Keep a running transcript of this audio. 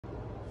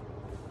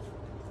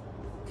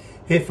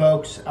Hey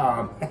folks,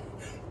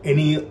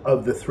 any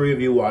of the three of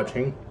you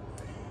watching.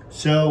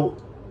 So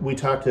we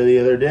talked the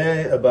other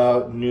day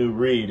about new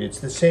reed. It's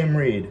the same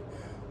reed.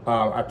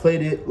 I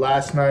played it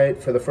last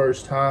night for the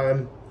first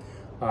time.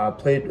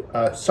 Played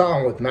a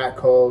song with Matt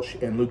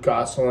Kolsch and Luke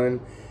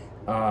Gosselin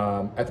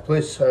at the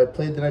place I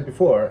played the night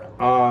before,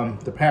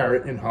 the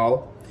Parrot in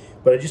Hull.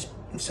 But I just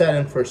sat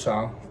in for a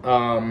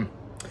song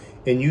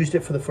and used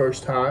it for the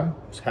first time.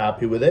 Was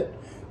happy with it.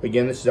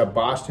 Again, this is a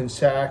Boston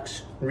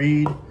Sax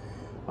reed.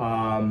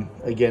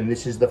 Again,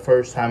 this is the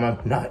first time I'm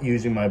not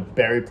using my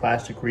Barry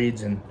plastic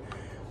reeds in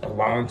a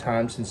long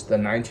time, since the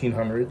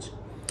 1900s.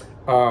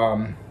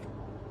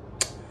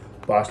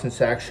 Boston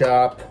Sax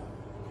Shop,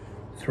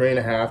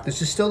 3.5.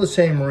 This is still the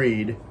same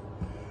reed,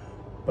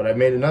 but I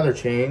made another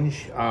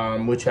change,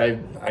 which I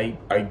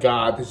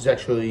got. This is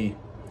actually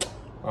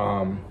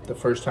the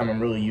first time I'm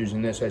really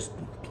using this. I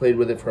played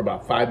with it for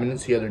about 5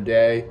 minutes the other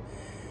day.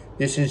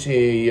 This is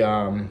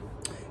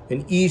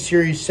an E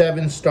Series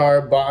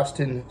 7-star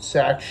Boston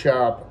Sax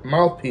Shop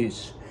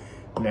mouthpiece,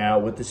 now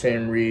with the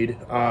same reed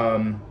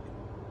and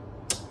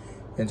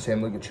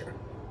same ligature.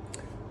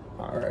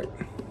 All right.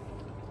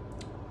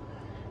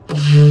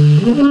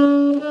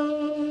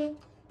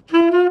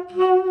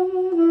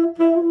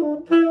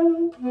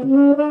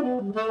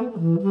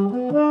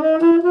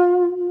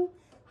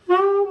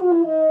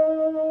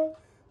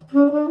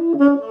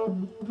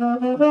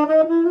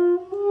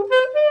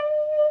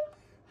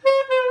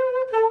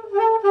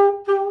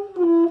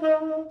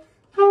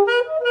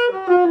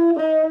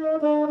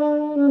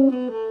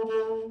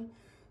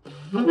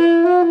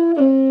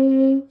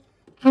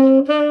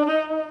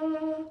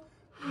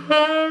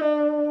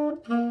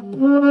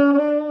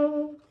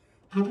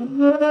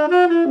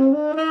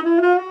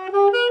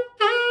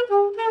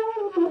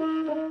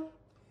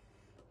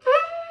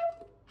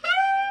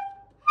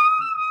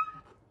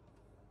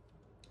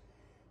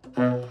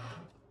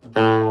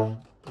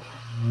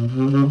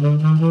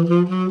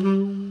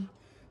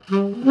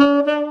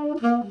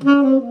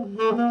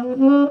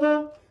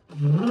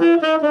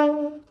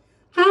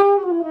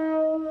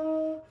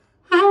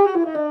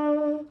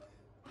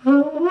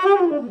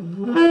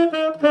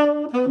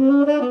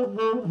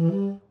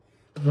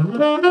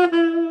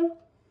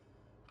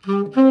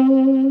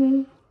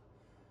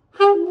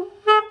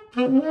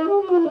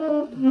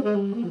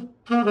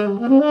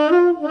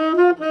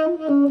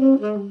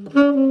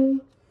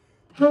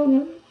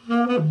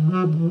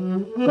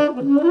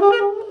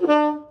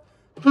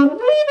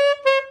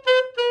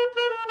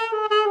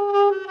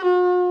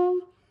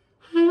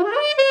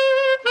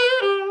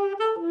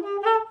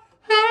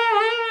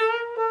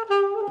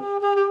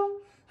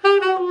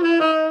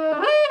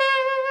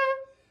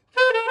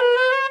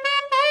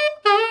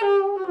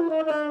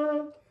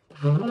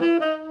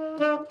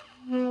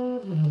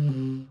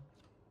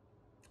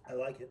 I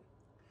like it.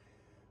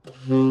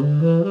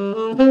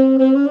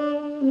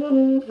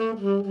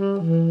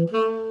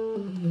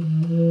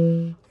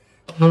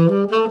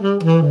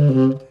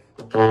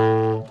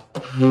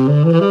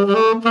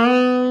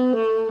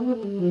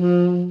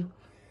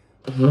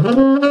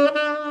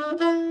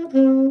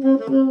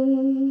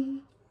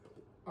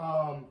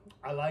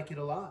 I like it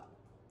a lot.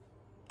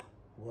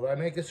 Will I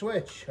make a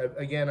switch?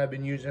 Again, I've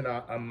been using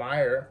a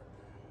Meyer.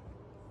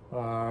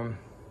 I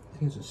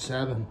think it's a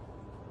 7.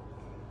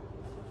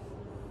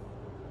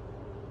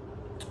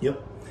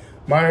 Yep,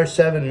 Meyer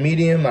 7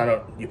 medium.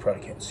 You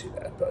probably can't see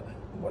that, but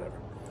whatever.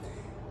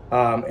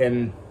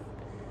 And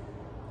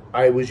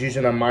I was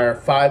using a Meyer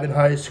 5 in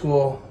high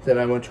school. Then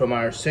I went to a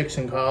Meyer 6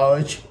 in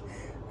college,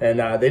 and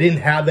they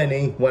didn't have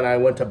any when I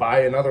went to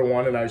buy another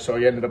one, and so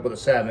I ended up with a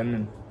 7.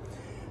 And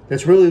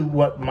that's really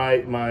what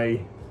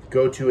my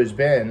go-to has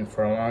been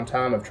for a long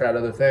time. I've tried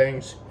other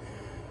things.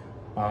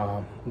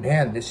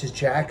 Man, this is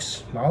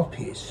Jack's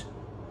mouthpiece.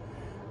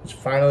 I was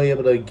finally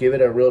able to give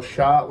it a real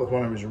shot with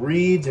one of his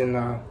reeds, and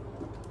I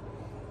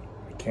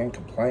can't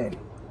complain.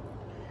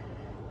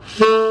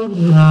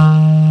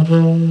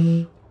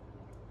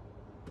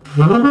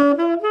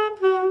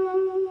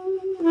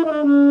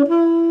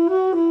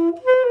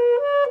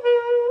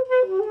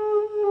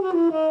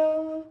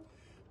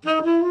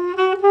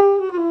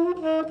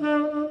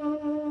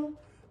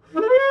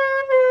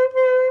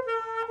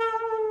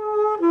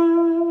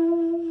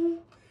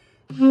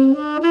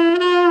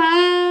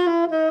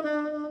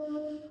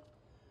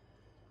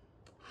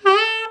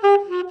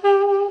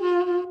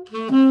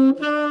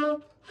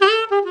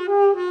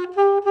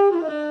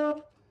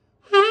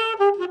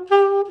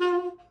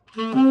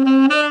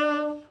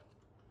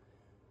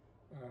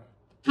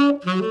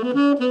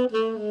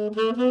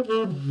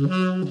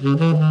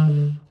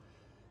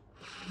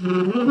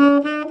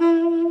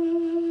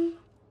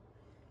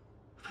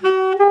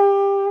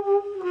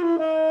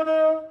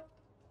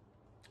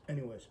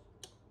 Anyways,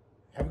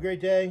 have a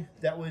great day.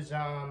 That was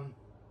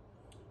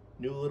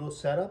new little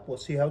setup. We'll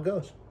see how it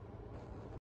goes.